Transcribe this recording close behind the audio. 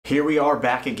Here we are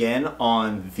back again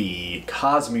on the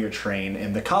Cosmere train,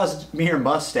 and the Cosmere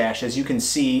mustache, as you can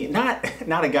see, not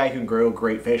a guy who can grow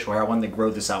great facial hair. I wanted to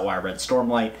grow this out while I read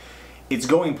Stormlight. It's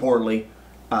going poorly,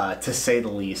 to say the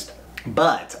least.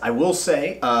 But I will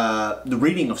say, the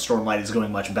reading of Stormlight is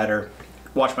going much better.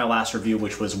 Watch my last review,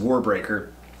 which was Warbreaker.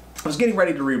 I was getting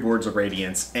ready to read Words of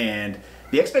Radiance, and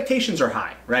the expectations are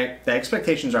high, right? The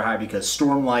expectations are high because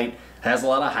Stormlight has a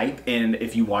lot of hype, and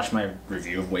if you watch my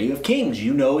review of Way of Kings,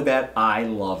 you know that I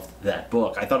loved that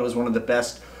book. I thought it was one of the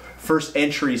best first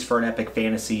entries for an epic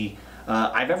fantasy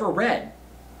I've ever read.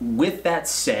 With that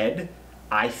said,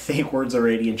 I think Words of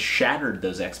Radiance shattered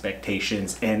those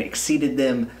expectations and exceeded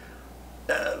them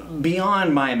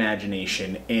beyond my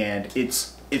imagination, and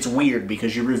it's weird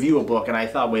because you review a book, and I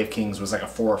thought Way of Kings was like a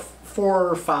 4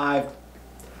 or 5,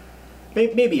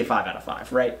 maybe a 5 out of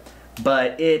 5, right?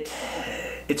 But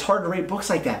it's hard to rate books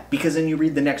like that because then you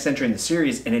read the next entry in the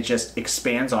series and it just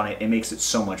expands on it and makes it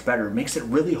so much better. It makes it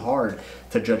really hard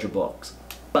to judge a book.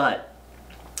 But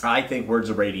I think Words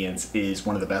of Radiance is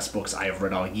one of the best books I have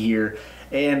read all year,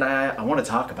 and I want to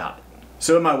talk about it.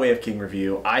 So in my Way of King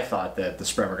review, I thought that the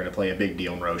Sprem were going to play a big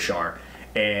deal in Roshar.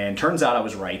 And turns out I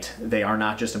was right. They are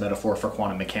not just a metaphor for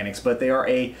quantum mechanics, but they are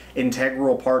a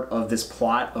integral part of this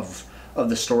plot of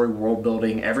the story, world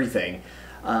building, everything.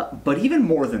 But even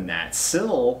more than that,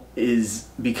 Syl is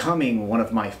becoming one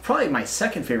of probably my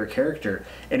second favorite character,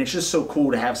 and it's just so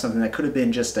cool to have something that could have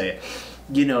been just a,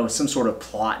 some sort of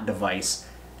plot device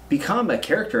become a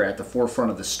character at the forefront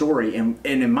of the story, and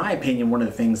in my opinion, one of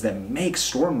the things that makes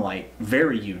Stormlight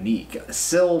very unique.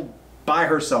 Syl by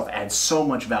herself adds so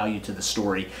much value to the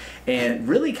story and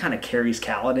really kind of carries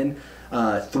Kaladin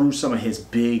through some of his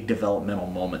big developmental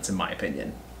moments, in my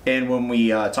opinion. And when we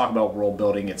talk about world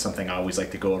building, it's something I always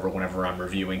like to go over whenever I'm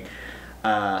reviewing.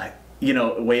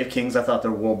 Way of Kings, I thought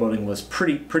their world building was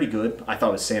pretty good. I thought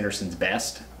it was Sanderson's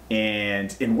best.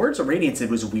 And in Words of Radiance, it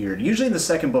was weird. Usually in the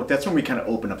second book, that's when we kind of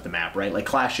open up the map, right? Like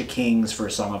Clash of Kings for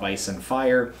A Song of Ice and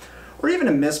Fire, or even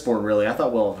in Mistborn, really. I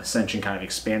thought Well of Ascension kind of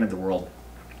expanded the world.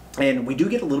 And we do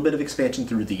get a little bit of expansion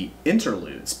through the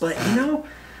interludes, but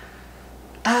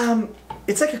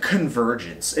it's like a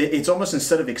convergence. It's almost,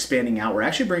 instead of expanding out, we're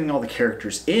actually bringing all the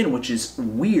characters in, which is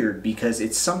weird because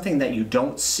it's something that you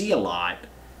don't see a lot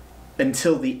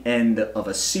until the end of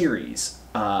a series.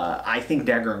 I think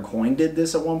Dagger and Coin did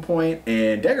this at one point,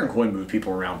 and Dagger and Coin moved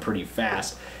people around pretty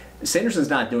fast. Sanderson's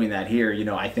not doing that here.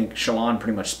 I think Shallan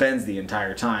pretty much spends the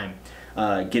entire time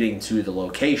getting to the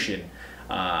location.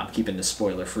 I'm keeping this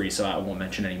spoiler free, so I won't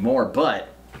mention any more, but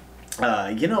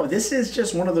this is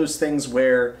just one of those things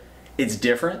where it's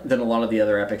different than a lot of the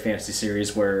other epic fantasy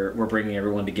series where we're bringing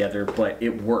everyone together, but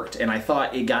it worked. And I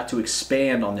thought it got to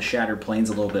expand on the Shattered Plains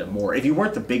a little bit more. If you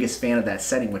weren't the biggest fan of that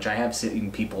setting, which I have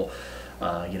seen people,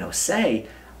 say,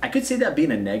 I could see that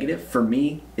being a negative. For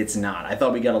me, it's not. I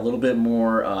thought we got a little bit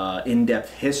more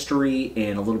in-depth history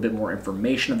and a little bit more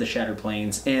information of the Shattered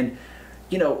Plains. And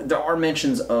there are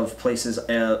mentions of places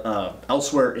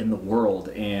elsewhere in the world,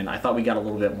 and I thought we got a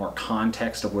little bit more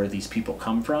context of where these people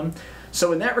come from.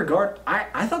 So in that regard,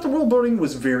 I thought the world building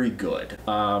was very good.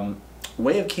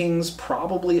 Way of Kings,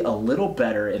 probably a little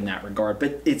better in that regard,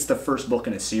 but it's the first book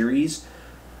in a series,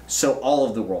 so all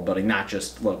of the world building, not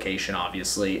just location,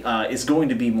 obviously, is going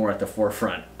to be more at the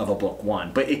forefront of a book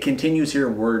one. But it continues here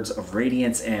in Words of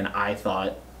Radiance, and I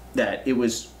thought that it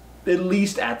was at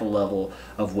least at the level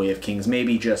of Way of Kings,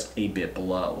 maybe just a bit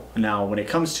below. Now, when it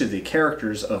comes to the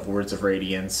characters of Words of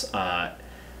Radiance,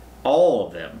 all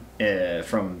of them,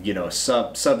 from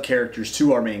sub characters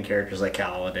to our main characters like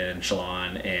Kaladin,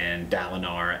 Shallan, and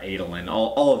Dalinar, Adolin,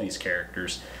 all of these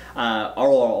characters are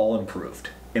all improved,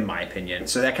 in my opinion.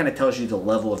 So that kind of tells you the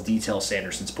level of detail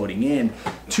Sanderson's putting in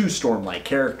to Stormlight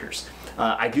characters.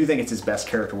 I do think it's his best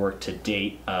character work to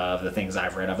date of the things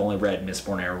I've read. I've only read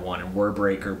Mistborn Era 1 and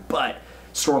Warbreaker, but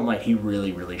Stormlight, he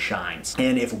really, really shines.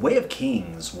 And if Way of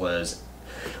Kings was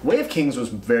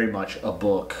very much a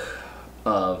book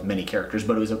of many characters,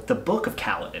 but it was the book of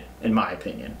Kaladin, in my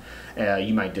opinion.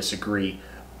 You might disagree,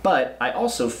 but I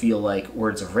also feel like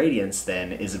Words of Radiance,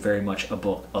 then, is very much a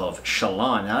book of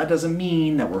Shallan. Now, that doesn't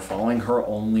mean that we're following her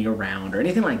only around or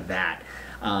anything like that.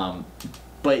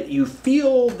 But you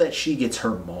feel that she gets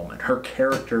her moment, her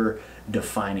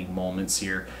character-defining moments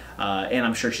here, and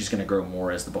I'm sure she's going to grow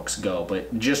more as the books go.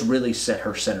 But just really set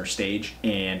her center stage,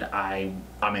 and I'm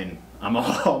in. I'm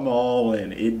all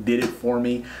in. It did it for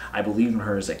me. I believe in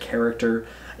her as a character,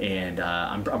 and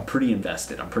I'm pretty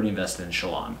invested. I'm pretty invested in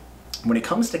Shallan. When it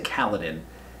comes to Kaladin,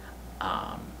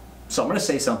 so I'm going to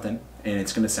say something, and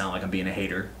it's going to sound like I'm being a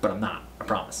hater, but I'm not. I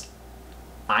promise.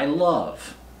 I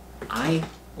love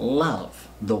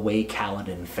the way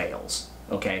Kaladin fails.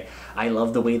 Okay, I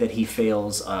love the way that he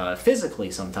fails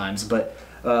physically sometimes, but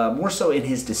more so in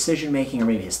his decision making or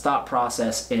maybe his thought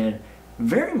process. And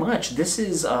very much this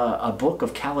is a book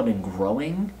of Kaladin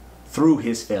growing through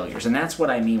his failures, and that's what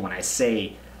I mean when I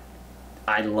say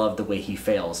I love the way he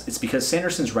fails. It's because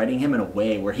Sanderson's writing him in a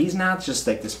way where he's not just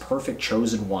like this perfect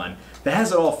chosen one that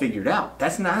has it all figured out.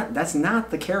 That's not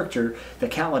the character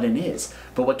that Kaladin is.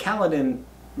 But what Kaladin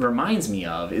reminds me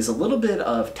of is a little bit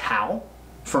of Tao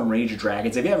from Rage of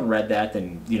Dragons. If you haven't read that,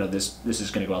 then you know this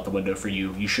is going to go out the window for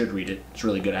you. You should read it. It's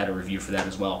really good. I had a review for that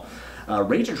as well.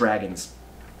 Rage of Dragons,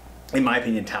 in my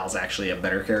opinion, Tao's actually a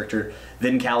better character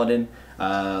than Kaladin,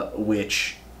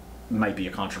 which might be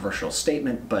a controversial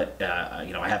statement, but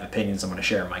you know, I have opinions. I'm going to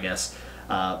share them, I guess.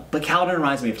 But Cauldron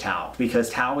reminds me of Tao, because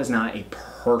Tao is not a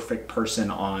perfect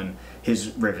person on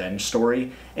his revenge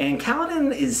story, and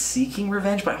Kaladin is seeking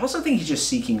revenge, but I also think he's just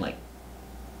seeking like,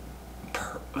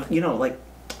 you know, like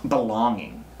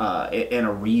belonging and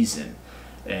a reason,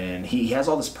 and he has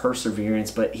all this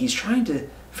perseverance, but he's trying to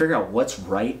figure out what's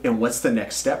right and what's the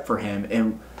next step for him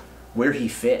and where he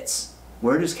fits.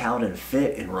 Where does Cauldron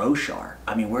fit in Roshar?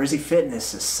 I mean, where does he fit in this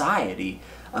society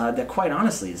that quite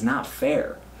honestly is not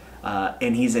fair?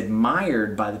 And he's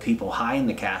admired by the people high in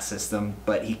the caste system,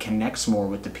 but he connects more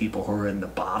with the people who are in the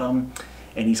bottom.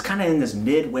 And he's kind of in this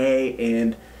midway,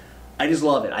 and I just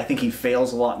love it. I think he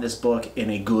fails a lot in this book in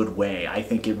a good way. I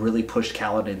think it really pushed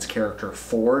Kaladin's character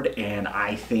forward, and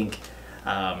I think,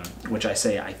 which I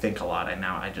say I think a lot, and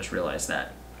now I just realized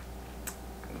that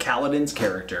Kaladin's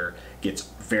character gets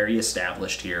very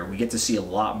established here. We get to see a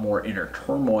lot more inner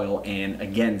turmoil, and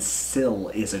again, Syl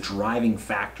is a driving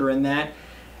factor in that.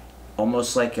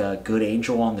 Almost like a good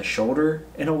angel on the shoulder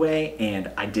in a way,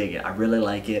 and I dig it. I really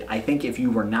like it. I think if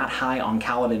you were not high on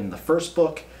Kaladin in the first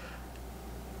book,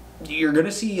 you're going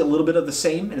to see a little bit of the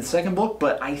same in the second book,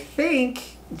 but I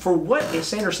think for what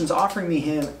Sanderson's offering me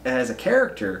him as a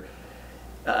character,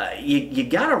 you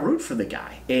gotta root for the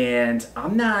guy. And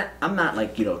I'm not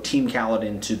like, you know, Team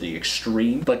Kaladin to the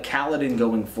extreme, but Kaladin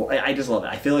going for, I just love it.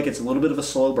 I feel like it's a little bit of a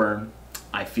slow burn.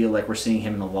 I feel like we're seeing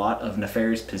him in a lot of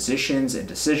nefarious positions and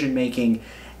decision making,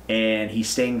 and he's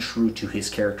staying true to his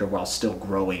character while still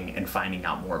growing and finding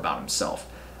out more about himself.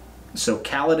 So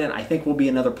Kaladin, I think, will be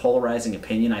another polarizing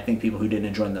opinion. I think people who didn't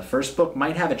enjoy him in the first book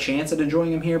might have a chance at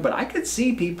enjoying him here, but I could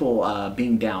see people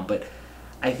being down. But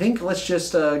I think let's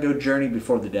just go journey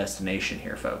before the destination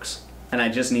here, folks. And I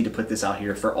just need to put this out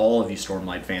here for all of you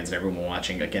Stormlight fans and everyone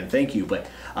watching. Again, thank you, but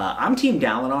I'm Team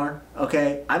Dalinar,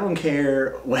 okay? I don't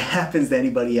care what happens to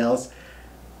anybody else.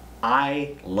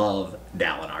 I love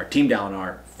Dalinar. Team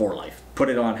Dalinar for life. Put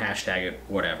it on, hashtag it,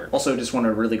 whatever. Also, just want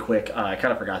to really quick, I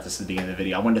kind of forgot this at the beginning of the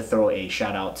video. I wanted to throw a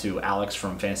shout out to Alex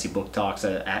from Fantasy Book Talks,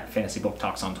 at Fantasy Book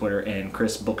Talks on Twitter, and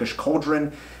Chris Bookish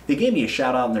Cauldron. They gave me a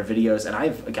shout out in their videos, and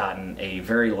I've gotten a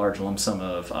very large lump sum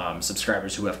of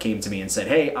subscribers who have came to me and said,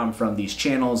 hey, I'm from these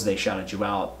channels. They shouted you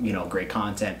out, you know, great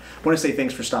content. I want to say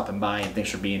thanks for stopping by and thanks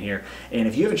for being here. And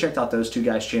if you haven't checked out those two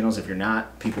guys' channels, if you're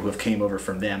not, people who have came over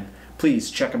from them,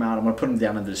 please check them out. I'm going to put them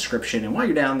down in the description. And while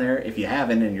you're down there, if you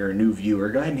haven't and you're a new viewer,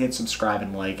 go ahead and hit subscribe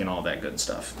and like and all that good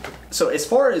stuff. So as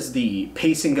far as the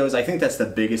pacing goes, I think that's the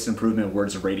biggest improvement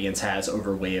Words of Radiance has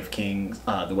over Way of Kings,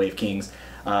 the Way of Kings,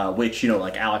 which, you know,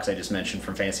 like Alex I just mentioned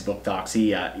from Fantasy Book Talks, he,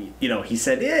 you know, he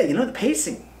said, yeah, you know, the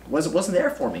pacing wasn't there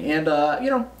for me. And,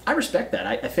 you know, I respect that.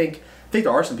 I think there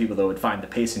are some people, though, would find the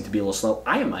pacing to be a little slow.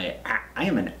 I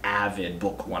am an avid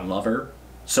book one lover.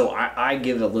 So I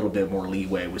give it a little bit more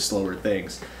leeway with slower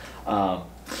things.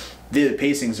 The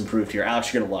pacing's improved here.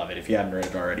 Alex, you're going to love it. If you haven't read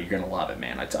it already, you're going to love it,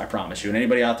 man. I promise you. And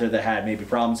anybody out there that had maybe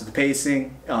problems with the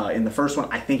pacing in the first one,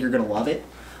 I think you're going to love it.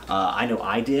 I know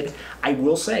I did. I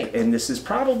will say, and this is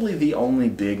probably the only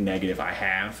big negative I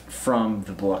have from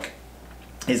the book,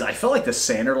 is I felt like the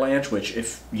Sanderlanche, which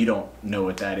if you don't know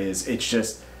what that is, it's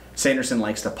just Sanderson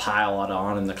likes to pile it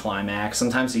on in the climax.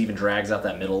 Sometimes he even drags out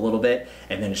that middle a little bit,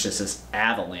 and then it's just this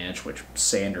avalanche, which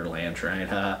Sanderlanche,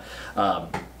 right?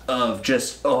 Of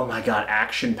just, oh my god,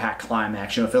 action-packed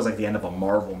climax. You know, it feels like the end of a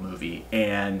Marvel movie,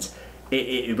 and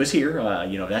it was here.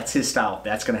 You know, that's his style.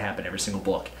 That's going to happen every single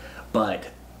book. But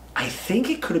I think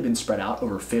it could have been spread out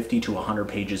over 50 to 100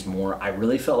 pages more. I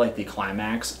really felt like the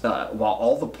climax, while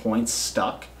all the points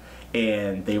stuck,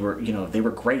 and they were, you know, they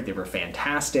were great, they were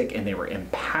fantastic, and they were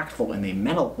impactful, and they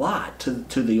meant a lot to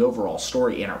the overall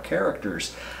story and our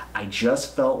characters. I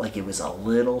just felt like it was a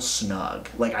little snug.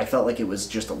 Like, I felt like it was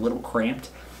just a little cramped,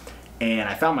 and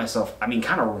I found myself, I mean,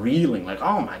 kind of reeling, like,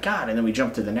 oh my god, and then we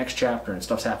jump to the next chapter, and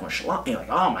stuff's happening with Shalom, like,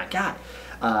 oh my god.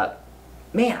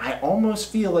 Man, I almost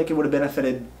feel like it would have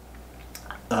benefited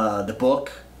the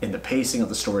book in the pacing of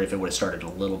the story if it would have started a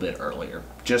little bit earlier.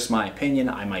 Just my opinion,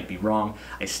 I might be wrong.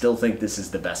 I still think this is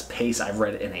the best pace I've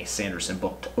read in a Sanderson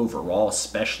book overall,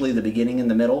 especially the beginning and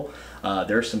the middle.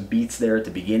 There are some beats there at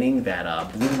the beginning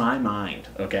that blew my mind,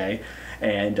 okay?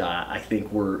 And I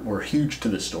think we're huge to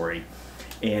the story.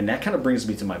 And that kind of brings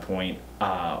me to my point.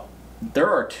 There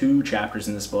are 2 chapters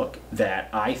in this book that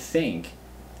I think,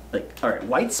 like, all right,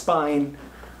 White Spine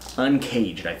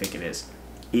Uncaged, I think it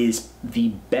is the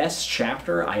best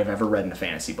chapter I have ever read in a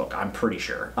fantasy book. I'm pretty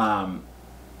sure.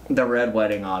 The Red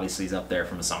Wedding obviously is up there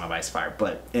from A Song of Ice and Fire,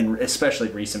 but especially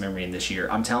recent memory in this year,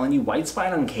 I'm telling you, White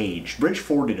Spine Uncaged. Bridge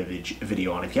 4 did a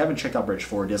video on it. If you haven't checked out Bridge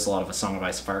 4, he does a lot of A Song of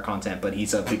Ice and Fire content, but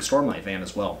he's a big Stormlight fan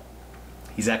as well.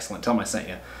 He's excellent. Tell him I sent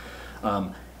you.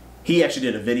 He actually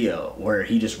did a video where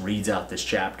he just reads out this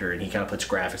chapter and he kind of puts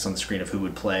graphics on the screen of who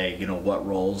would play, you know, what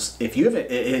roles. If you haven't,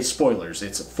 it's spoilers.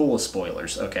 It's full of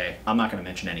spoilers, okay? I'm not going to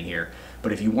mention any here.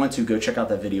 But if you want to, go check out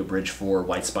that video, Bridge 4,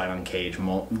 White Spine Uncaged.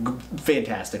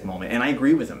 Fantastic moment. And I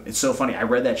agree with him. It's so funny. I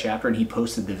read that chapter and he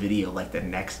posted the video like the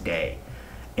next day.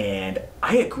 And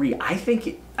I agree. I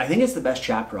think it's the best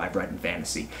chapter I've read in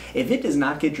fantasy. If it does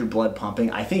not get your blood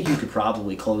pumping, I think you could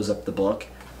probably close up the book.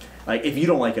 Like, if you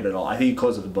don't like it at all, I think you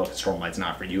close up the book and Stormlight's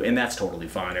not for you, and that's totally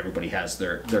fine. Everybody has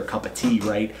their cup of tea,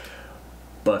 right?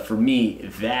 But for me,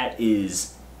 that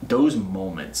is those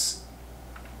moments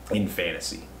in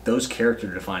fantasy, those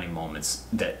character-defining moments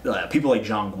that people like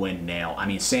John Gwynne nail. I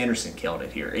mean, Sanderson killed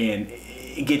it here, and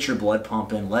it gets your blood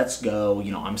pumping. Let's go.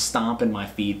 You know, I'm stomping my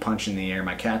feet, punching the air.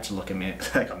 My cats are looking at me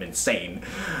like I'm insane.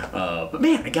 But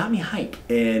man, it got me hype,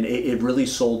 and it really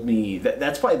sold me.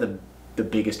 That's probably the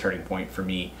biggest turning point for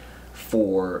me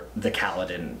for the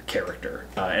Kaladin character.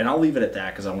 And I'll leave it at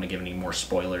that because I don't want to give any more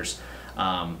spoilers.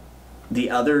 The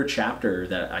other chapter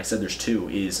that I said there's 2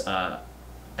 is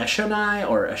Eshonai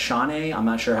or Eshane, I'm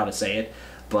not sure how to say it,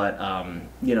 but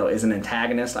you know, is an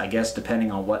antagonist, I guess,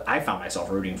 depending on what I found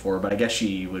myself rooting for, but I guess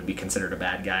she would be considered a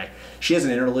bad guy. She has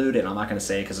an interlude, and I'm not going to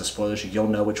say because of spoilers, you'll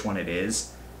know which one it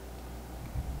is.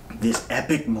 This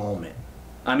epic moment.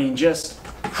 I mean, just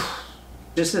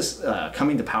this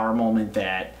coming to power moment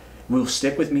that will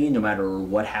stick with me no matter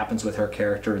what happens with her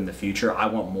character in the future. I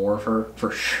want more of her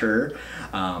for sure,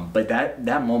 but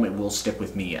that moment will stick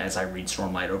with me as I read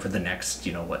Stormlight over the next,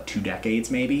 you know, what, 2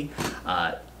 decades maybe.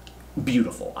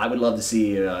 Beautiful. I would love to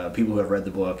see people who have read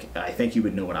the book. I think you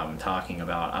would know what I'm talking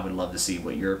about. I would love to see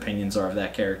what your opinions are of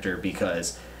that character,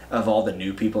 because of all the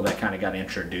new people that kind of got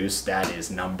introduced, that is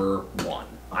 #1.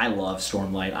 I love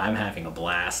Stormlight. I'm having a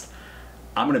blast.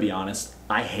 I'm going to be honest,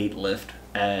 I hate Lift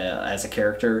as a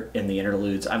character in the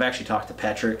interludes. I've actually talked to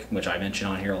Petrik, which I mention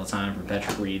on here all the time from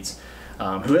Petrik Reads,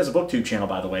 who has a booktube channel,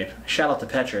 by the way. Shout out to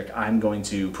Petrik. I'm going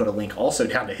to put a link also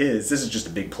down to his. This is just a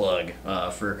big plug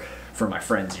for my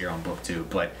friends here on booktube.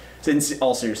 But in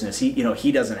all seriousness,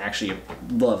 he doesn't actually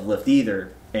love Lift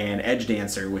either. And Edge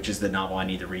Dancer, which is the novel I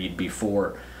need to read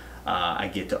before I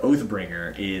get to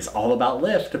Oathbringer, is all about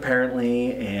Lift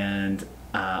apparently, and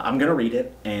I'm going to read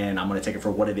it, and I'm going to take it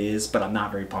for what it is, but I'm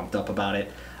not very pumped up about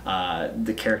it.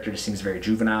 The character just seems very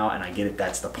juvenile, and I get it,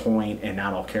 that's the point, and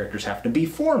not all characters have to be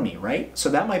for me, right? So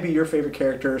that might be your favorite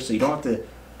character, so you don't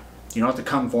have to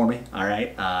come for me, all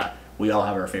right? We all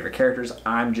have our favorite characters.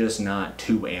 I'm just not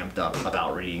too amped up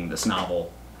about reading this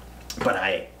novel, but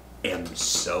I am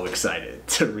so excited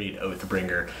to read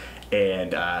Oathbringer,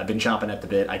 and I've been chomping at the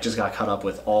bit. I just got caught up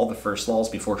with all the first laws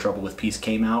before Trouble with Peace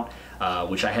came out,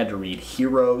 which I had to read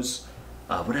Heroes.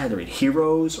 What did I have to read?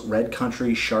 Heroes, Red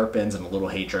Country, Sharp Ends, and A Little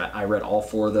Hatred. I read all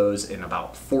 4 of those in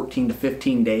about 14 to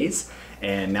 15 days,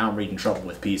 and now I'm reading Trouble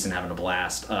with Peace and having a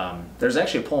blast. There's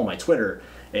actually a poll on my Twitter,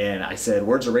 and I said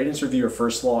Words of Radiance review or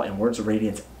First Law, and Words of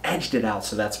Radiance edged it out,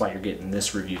 so that's why you're getting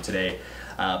this review today.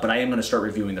 But I am going to start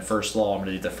reviewing the First Law. I'm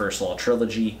going to do the First Law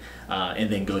trilogy, and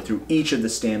then go through each of the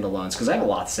standalones, because I have a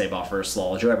lot to say about First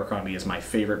Law. Joe Abercrombie is my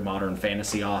favorite modern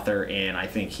fantasy author, and I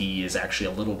think he is actually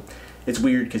a little... It's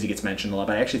weird because he gets mentioned a lot,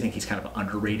 but I actually think he's kind of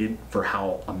underrated for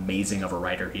how amazing of a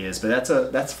writer he is. But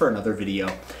that's for another video.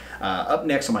 Up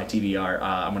next on my TBR,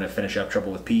 I'm going to finish up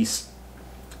Trouble with Peace,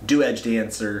 do Edge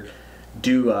Dancer,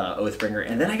 do Oathbringer,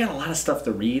 and then I got a lot of stuff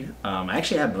to read. I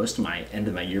actually have most of my end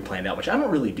of my year planned out, which I don't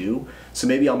really do, so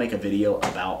maybe I'll make a video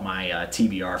about my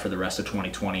TBR for the rest of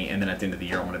 2020, and then at the end of the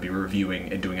year I'm going to be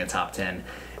reviewing and doing a top 10,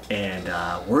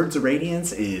 and Words of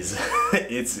Radiance is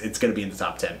it's going to be in the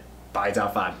top 10, probably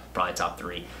top 5, probably top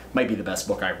 3. Might be the best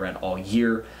book I've read all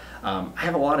year. I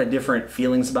have a lot of different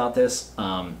feelings about this.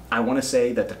 I want to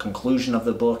say that the conclusion of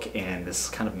the book and this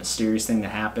kind of mysterious thing that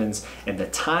happens and the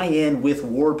tie-in with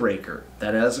Warbreaker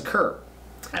that does occur.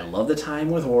 I love the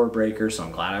tie-in with Warbreaker, so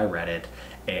I'm glad I read it.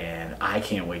 and I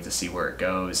can't wait to see where it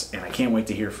goes, and I can't wait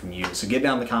to hear from you. So get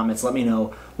down in the comments, let me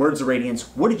know. Words of Radiance,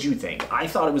 what did you think? I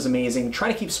thought it was amazing.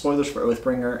 Try to keep spoilers for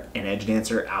Oathbringer and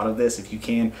Edgedancer out of this if you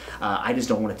can. I just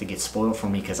don't want it to get spoiled for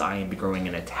me because I am growing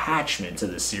an attachment to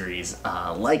this series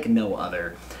like no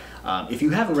other. If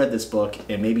you haven't read this book,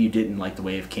 and maybe you didn't like The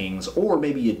Way of Kings, or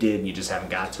maybe you did and you just haven't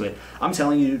got to it, I'm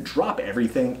telling you, drop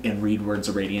everything and read Words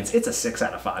of Radiance. It's a 6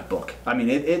 out of 5 book. I mean,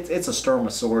 it's a Storm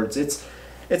of Swords.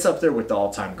 It's up there with the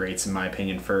all-time greats, in my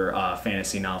opinion, for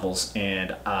fantasy novels.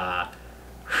 And,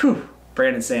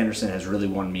 Brandon Sanderson has really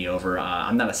won me over.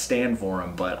 I'm not a stan for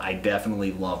him, but I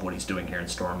definitely love what he's doing here in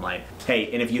Stormlight. Hey,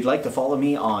 and if you'd like to follow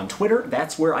me on Twitter,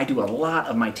 that's where I do a lot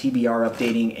of my TBR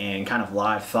updating and kind of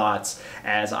live thoughts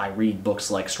as I read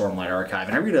books like Stormlight Archive.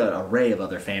 And I read an array of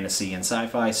other fantasy and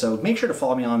sci-fi, so make sure to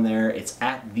follow me on there. It's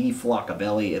at The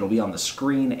Flockabelly. It'll be on the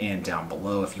screen and down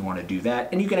below if you want to do that.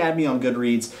 And you can add me on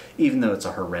Goodreads, even though it's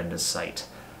a horrendous site.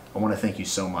 I want to thank you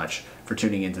so much for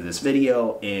tuning into this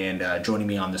video and joining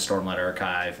me on the Stormlight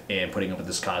Archive and putting up with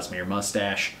this Cosmere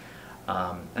mustache.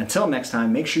 Until next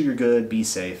time, make sure you're good, be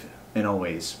safe, and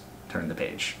always turn the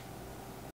page.